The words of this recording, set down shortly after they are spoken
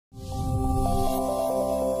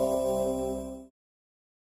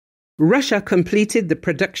Russia completed the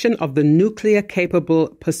production of the nuclear-capable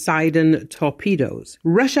Poseidon torpedoes.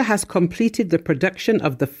 Russia has completed the production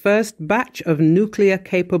of the first batch of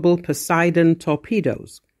nuclear-capable Poseidon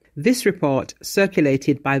torpedoes. This report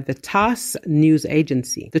circulated by the TASS news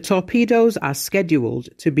agency. The torpedoes are scheduled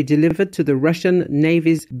to be delivered to the Russian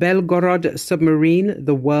Navy's Belgorod submarine,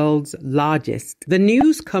 the world's largest. The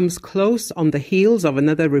news comes close on the heels of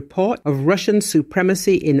another report of Russian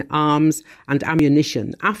supremacy in arms and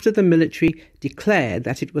ammunition after the military declared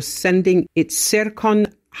that it was sending its Zircon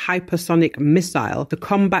hypersonic missile to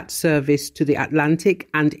combat service to the Atlantic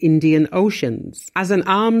and Indian Oceans. As an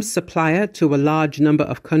arms supplier to a large number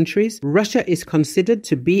of countries, Russia is considered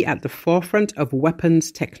to be at the forefront of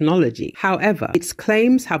weapons technology. However, its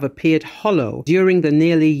claims have appeared hollow during the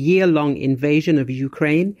nearly year-long invasion of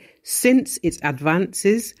Ukraine, since its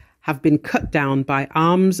advances have been cut down by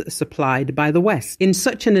arms supplied by the West. In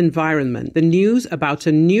such an environment, the news about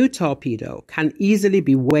a new torpedo can easily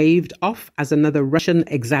be waved off as another Russian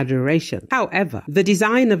exaggeration. However, the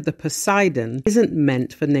design of the Poseidon isn't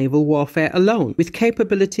meant for naval warfare alone. With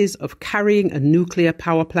capabilities of carrying a nuclear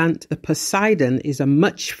power plant, the Poseidon is a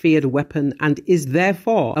much-feared weapon and is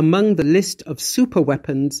therefore among the list of super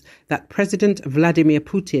weapons that President Vladimir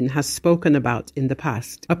Putin has spoken about in the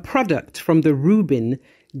past. A product from the Rubin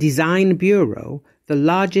Design Bureau, the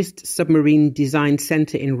largest submarine design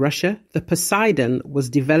center in Russia, the Poseidon was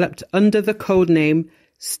developed under the codename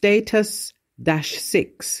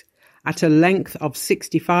Status-6 at a length of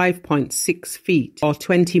 65.6 feet or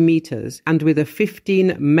 20 meters and with a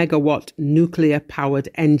 15 megawatt nuclear-powered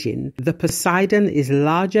engine. The Poseidon is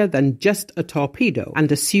larger than just a torpedo and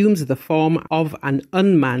assumes the form of an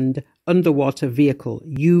unmanned underwater vehicle,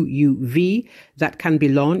 UUV, that can be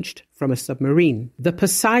launched from a submarine. The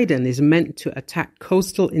Poseidon is meant to attack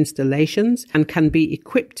coastal installations and can be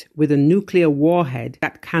equipped with a nuclear warhead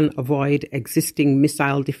that can avoid existing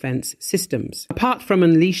missile defense systems. Apart from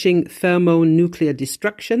unleashing thermonuclear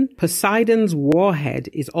destruction, Poseidon's warhead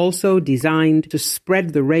is also designed to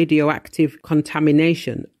spread the radioactive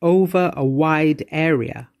contamination over a wide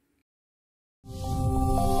area.